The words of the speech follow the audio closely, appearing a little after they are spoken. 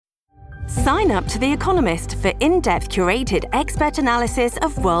Sign up to The Economist for in-depth curated expert analysis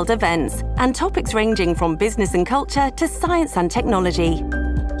of world events and topics ranging from business and culture to science and technology.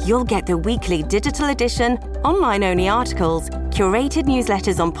 You'll get the weekly digital edition, online-only articles, curated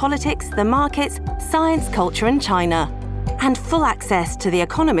newsletters on politics, the markets, science, culture and China, and full access to The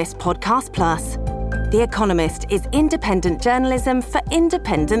Economist Podcast Plus. The Economist is independent journalism for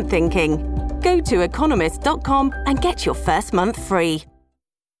independent thinking. Go to economist.com and get your first month free.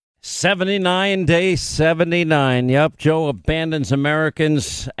 79 day 79. Yep, Joe abandons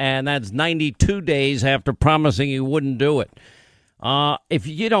Americans, and that's 92 days after promising he wouldn't do it. If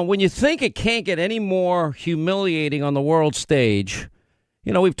you know, when you think it can't get any more humiliating on the world stage,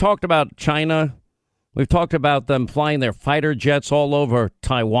 you know, we've talked about China. We've talked about them flying their fighter jets all over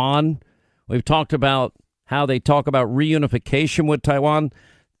Taiwan. We've talked about how they talk about reunification with Taiwan.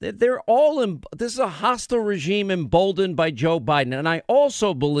 They're all in. This is a hostile regime emboldened by Joe Biden. And I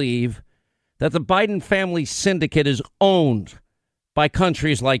also believe that the Biden family syndicate is owned by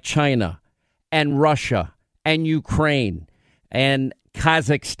countries like China and Russia and Ukraine and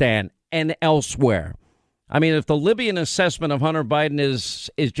Kazakhstan and elsewhere. I mean, if the Libyan assessment of Hunter Biden is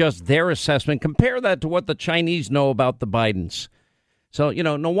just their assessment, compare that to what the Chinese know about the Bidens. So, you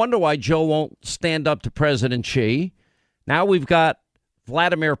know, no wonder why Joe won't stand up to President Xi. Now we've got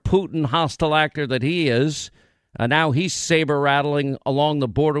Vladimir Putin, hostile actor that he is. Now he's saber-rattling along the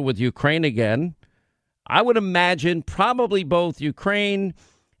border with Ukraine again. I would imagine probably both Ukraine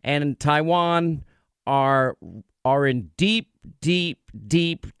and Taiwan are in deep, deep,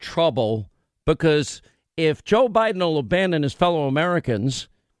 deep trouble, because if Joe Biden will abandon his fellow Americans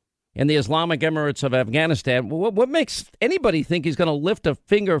in the Islamic Emirates of Afghanistan, what makes anybody think he's going to lift a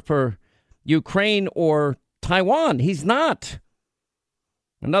finger for Ukraine or Taiwan? He's not.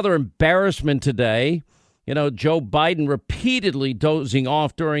 Another embarrassment today. You know, Joe Biden repeatedly dozing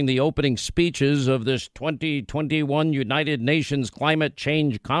off during the opening speeches of this 2021 United Nations Climate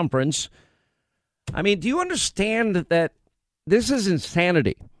Change Conference. I mean, do you understand that this is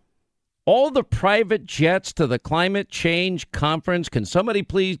insanity? All the private jets to the climate change conference. Can somebody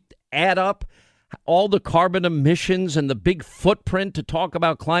please add up all the carbon emissions and the big footprint to talk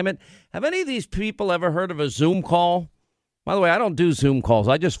about climate? Have any of these people ever heard of a Zoom call? By the way, I don't do Zoom calls.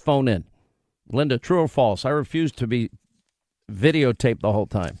 I just phone in. Linda, true or false? I refuse to be videotaped the whole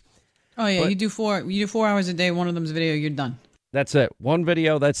time. Oh, yeah. But you do 4 hours a day. One of them's video. You're done. That's it. One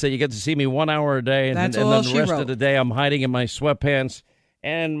video. That's it. You get to see me 1 hour a day. And then the rest of the day, I'm hiding in my sweatpants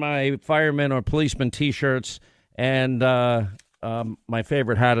and my fireman or policeman T-shirts and my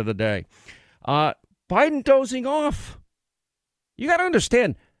favorite hat of the day. Biden dozing off. You got to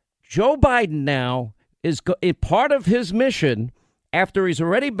understand, Joe Biden now is part of his mission, after he's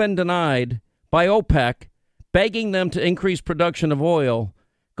already been denied by OPEC, begging them to increase production of oil,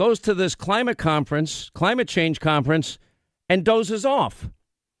 goes to this climate change conference, and dozes off.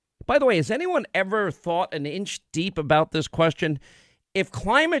 By the way, has anyone ever thought an inch deep about this question? If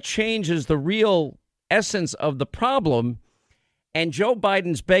climate change is the real essence of the problem, and Joe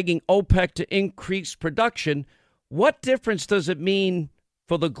Biden's begging OPEC to increase production, what difference does it mean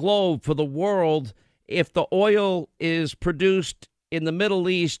for the globe, for the world, if the oil is produced in the Middle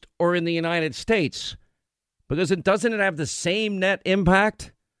East or in the United States? Because doesn't it have the same net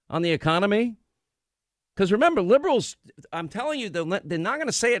impact on the economy? Because remember, liberals, I'm telling you, they're not going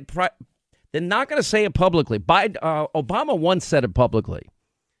to say it. They're not going to say it publicly. Obama once said it publicly.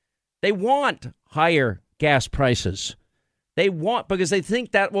 They want higher gas prices. They want, because they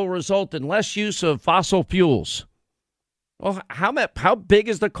think that will result in less use of fossil fuels. Well, how big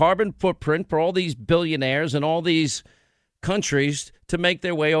is the carbon footprint for all these billionaires and all these countries to make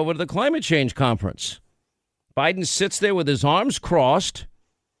their way over to the climate change conference? Biden sits there with his arms crossed,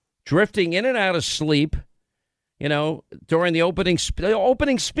 drifting in and out of sleep, you know, during the opening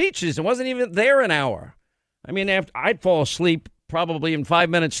speeches. It wasn't even there an hour. I mean, I'd fall asleep probably in 5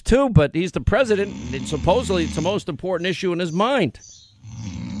 minutes, too, but he's the president. And supposedly it's the most important issue in his mind.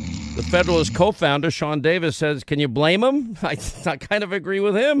 The Federalist co-founder, Sean Davis, says, can you blame him? I kind of agree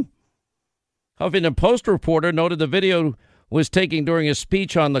with him. Huffington Post reporter noted the video was taken during a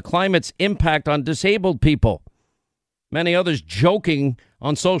speech on the climate's impact on disabled people. Many others joking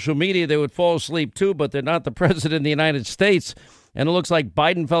on social media they would fall asleep, too, but they're not the president of the United States. And it looks like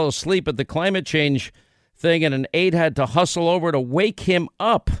Biden fell asleep at the climate change thing, and an aide had to hustle over to wake him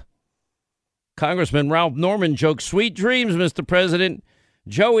up. Congressman Ralph Norman joked, sweet dreams, Mr. President.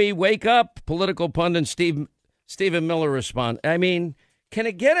 Joey, wake up. Political pundit Stephen Miller responds. I mean, can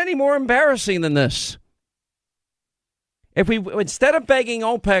it get any more embarrassing than this? If we, instead of begging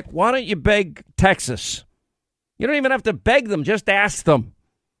OPEC, why don't you beg Texas? You don't even have to beg them. Just ask them.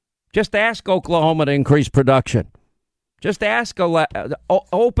 Just ask Oklahoma to increase production. Just ask,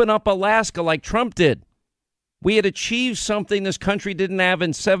 open up Alaska like Trump did. We had achieved something this country didn't have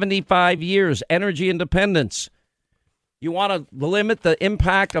in 75 years, energy independence. You want to limit the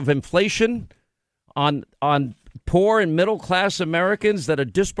impact of inflation on poor and middle-class Americans that are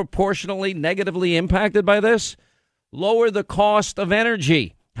disproportionately negatively impacted by this? Lower the cost of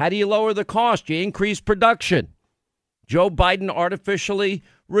energy. How do you lower the cost? You increase production. Joe Biden artificially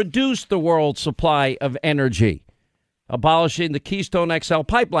reduced the world's supply of energy, abolishing the Keystone XL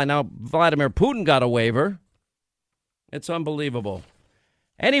pipeline. Now, Vladimir Putin got a waiver. It's unbelievable.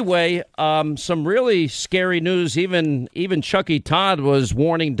 Anyway, some really scary news. Even Chucky Todd was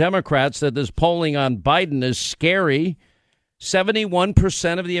warning Democrats that this polling on Biden is scary.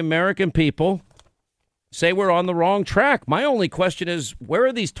 71% of the American people say we're on the wrong track. My only question is, where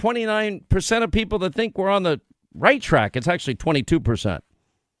are these 29% of people that think we're on the right track? It's actually 22%.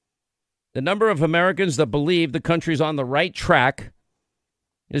 The number of Americans that believe the country's on the right track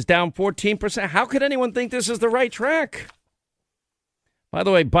is down 14%. How could anyone think this is the right track? By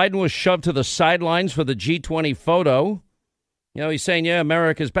the way, Biden was shoved to the sidelines for the G20 photo. You know, he's saying, yeah,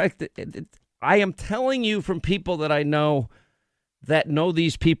 America's back. I am telling you from people that I know that know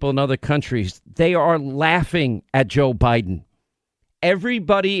these people in other countries, they are laughing at Joe Biden.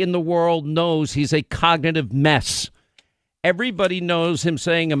 Everybody in the world knows he's a cognitive mess. Everybody knows him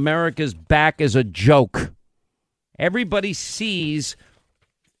saying America's back is a joke. Everybody sees,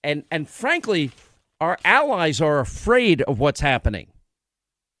 and frankly, our allies are afraid of what's happening.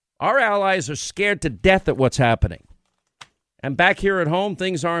 Our allies are scared to death at what's happening. And back here at home,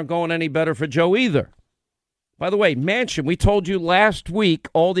 things aren't going any better for Joe either. By the way, Manchin, we told you last week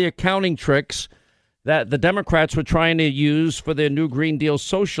all the accounting tricks that the Democrats were trying to use for their new Green Deal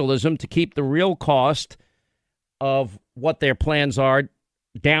socialism to keep the real cost of what their plans are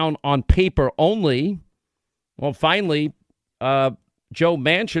down on paper only. Well, finally, Joe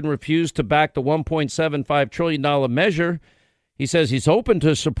Manchin refused to back the $1.75 trillion measure. He says he's open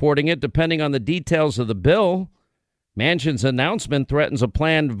to supporting it depending on the details of the bill. Manchin's announcement threatens a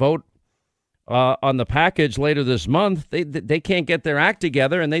planned vote on the package later this month. They can't get their act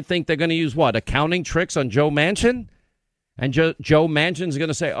together, and they think they're going to use what? Accounting tricks on Joe Manchin? And Joe Manchin's going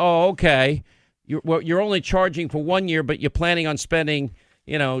to say, oh, okay, you're only charging for 1 year, but you're planning on spending,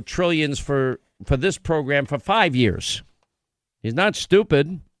 trillions for this program for 5 years. He's not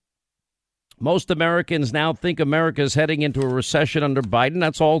stupid. Most Americans now think America's heading into a recession under Biden.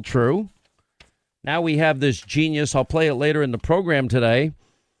 That's all true. Now we have this genius. I'll play it later in the program today.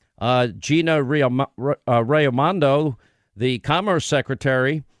 Gina Raimondo, the Commerce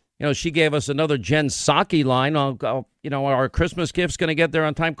Secretary, she gave us another Jen Psaki line. Our Christmas gift's going to get there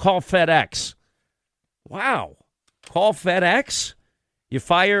on time. Call FedEx. Wow. Call FedEx? You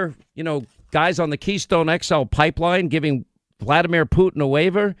fire, guys on the Keystone XL pipeline giving Vladimir Putin a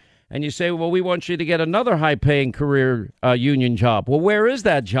waiver, and you say, well, we want you to get another high-paying career union job. Well, where is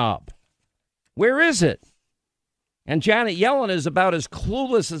that job? Where is it? And Janet Yellen is about as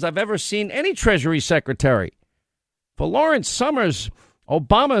clueless as I've ever seen any Treasury Secretary. For Lawrence Summers,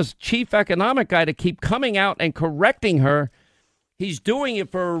 Obama's chief economic guy, to keep coming out and correcting her, he's doing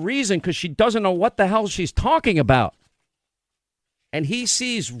it for a reason, because she doesn't know what the hell she's talking about. And he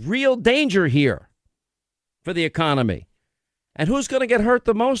sees real danger here for the economy. And who's going to get hurt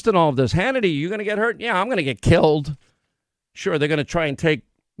the most in all of this? Hannity, you going to get hurt? Yeah, I'm going to get killed. Sure, they're going to try and take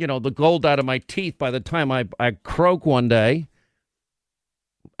the gold out of my teeth by the time I croak one day,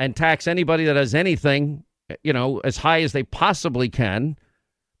 and tax anybody that has anything, as high as they possibly can.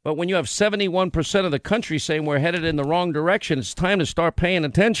 But when you have 71% of the country saying we're headed in the wrong direction, it's time to start paying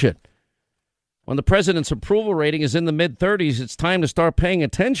attention. When the president's approval rating is in the mid-30s, it's time to start paying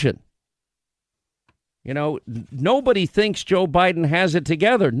attention. Nobody thinks Joe Biden has it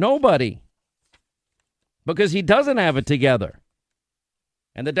together. Nobody. Because he doesn't have it together.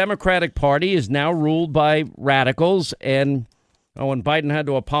 And the Democratic Party is now ruled by radicals. And when Biden had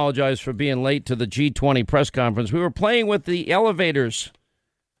to apologize for being late to the G20 press conference, we were playing with the elevators.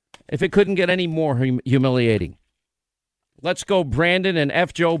 If it couldn't get any more humiliating. Let's go, Brandon, and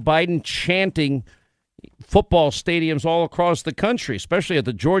F. Joe Biden chanting football stadiums all across the country, especially at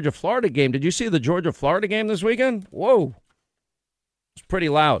the Georgia-Florida game. Did you see the Georgia-Florida game this weekend? Whoa. It's pretty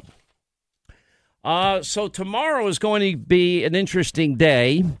loud. So tomorrow is going to be an interesting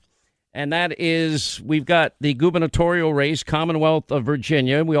day, and that is we've got the gubernatorial race, Commonwealth of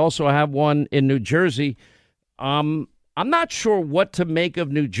Virginia. We also have one in New Jersey. I'm not sure what to make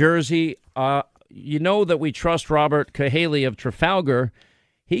of New Jersey. You know that we trust Robert Cahaly of Trafalgar.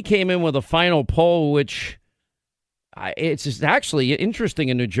 He came in with a final poll, which it's actually interesting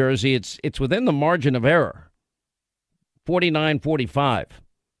in New Jersey. It's within the margin of error. 49-45.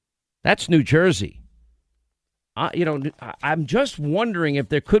 That's New Jersey. I'm just wondering if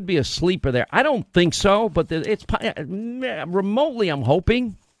there could be a sleeper there. I don't think so, but it's remotely, I'm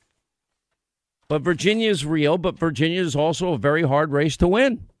hoping. But Virginia is real, but Virginia is also a very hard race to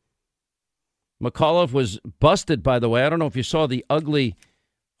win. McAuliffe was busted, by the way. I don't know if you saw the ugly,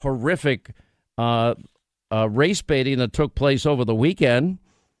 horrific race baiting that took place over the weekend.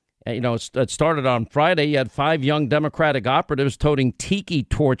 It started on Friday. You had 5 young Democratic operatives toting tiki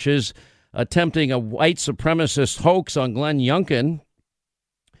torches, attempting a white supremacist hoax on Glenn Youngkin,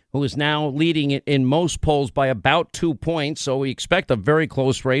 who is now leading it in most polls by about 2 points. So we expect a very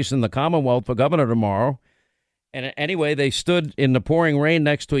close race in the Commonwealth for governor tomorrow. And anyway, they stood in the pouring rain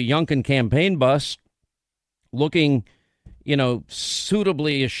next to a Youngkin campaign bus, looking,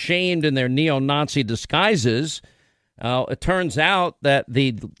 suitably ashamed in their neo-Nazi disguises. It turns out that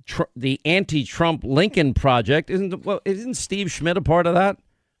the anti-Trump Lincoln Project, isn't Steve Schmidt a part of that?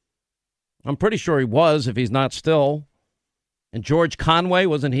 I'm pretty sure he was, if he's not still. And George Conway,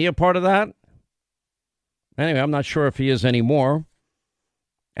 wasn't he a part of that? Anyway, I'm not sure if he is anymore.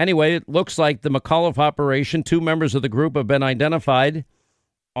 Anyway, it looks like the McAuliffe operation, 2 members of the group have been identified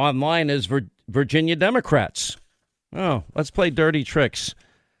online as Virginia Democrats. Oh, let's play dirty tricks.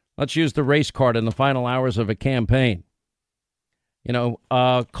 Let's use the race card in the final hours of a campaign.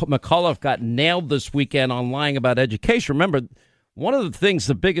 McAuliffe got nailed this weekend on lying about education. Remember, one of the things,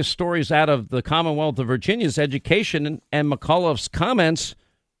 the biggest stories out of the Commonwealth of Virginia is education and McAuliffe's comments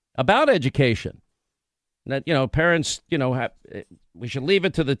about education. That, parents, we should leave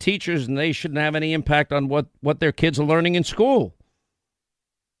it to the teachers and they shouldn't have any impact on what their kids are learning in school.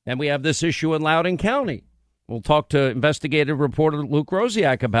 And we have this issue in Loudoun County. We'll talk to investigative reporter Luke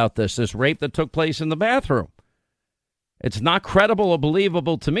Rosiak about this rape that took place in the bathroom. It's not credible or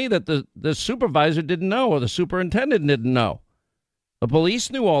believable to me that the supervisor didn't know or the superintendent didn't know. The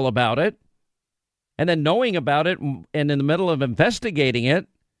police knew all about it. And then knowing about it and in the middle of investigating it,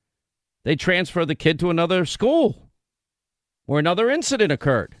 they transferred the kid to another school where another incident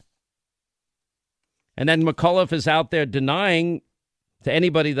occurred. And then McAuliffe is out there denying to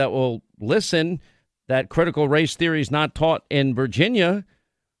anybody that will listen that critical race theory is not taught in Virginia.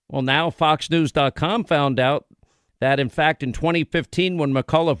 Well, now FoxNews.com found out that, in fact, in 2015, when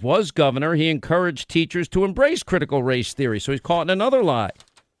McAuliffe was governor, he encouraged teachers to embrace critical race theory. So he's caught in another lie.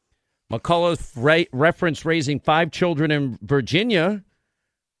 McAuliffe referenced raising 5 children in Virginia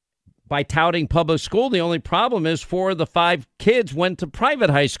by touting public school. The only problem is 4 of the 5 kids went to private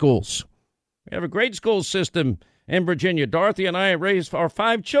high schools. We have a great school system in Virginia. Dorothy and I raised our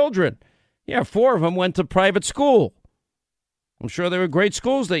 5 children. Yeah, 4 of them went to private school. I'm sure they were great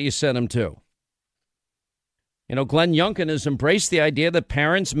schools that you sent them to. Glenn Youngkin has embraced the idea that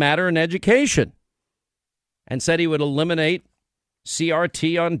parents matter in education and said he would eliminate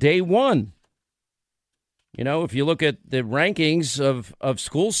CRT on day 1. If you look at the rankings of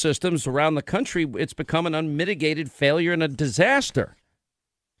school systems around the country, it's become an unmitigated failure and a disaster.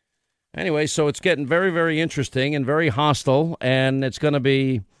 Anyway, so it's getting very, very interesting and very hostile, and it's going to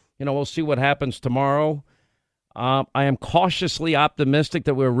be, we'll see what happens tomorrow. I am cautiously optimistic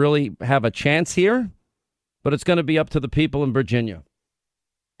that we'll really have a chance here. But it's going to be up to the people in Virginia.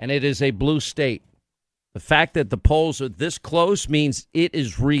 And it is a blue state. The fact that the polls are this close means it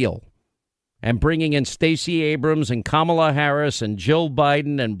is real. And bringing in Stacey Abrams and Kamala Harris and Jill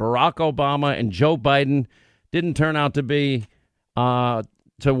Biden and Barack Obama and Joe Biden didn't turn out to be to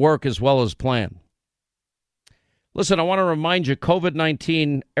work as well as planned. Listen, I want to remind you,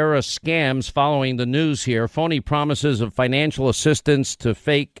 COVID-19 era scams following the news here. Phony promises of financial assistance to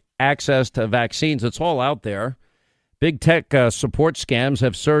fake access to vaccines. It's all out there. Big tech support scams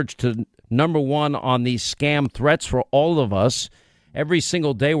have surged to number 1 on these scam threats for all of us. Every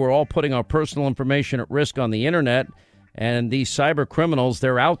single day, we're all putting our personal information at risk on the internet. And these cyber criminals,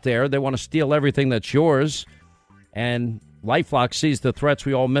 they're out there. They want to steal everything that's yours. And LifeLock sees the threats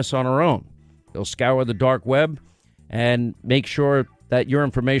we all miss on our own. They'll scour the dark web and make sure that your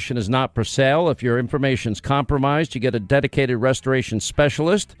information is not for sale. If your information's compromised, you get a dedicated restoration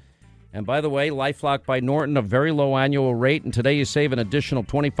specialist. And by the way, LifeLock by Norton, a very low annual rate. And today you save an additional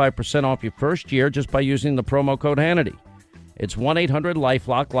 25% off your first year just by using the promo code Hannity. It's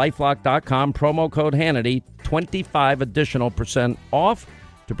 1-800-LifeLock, lifelock.com, promo code Hannity, 25 additional % off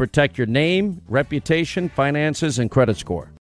to protect your name, reputation, finances, and credit score.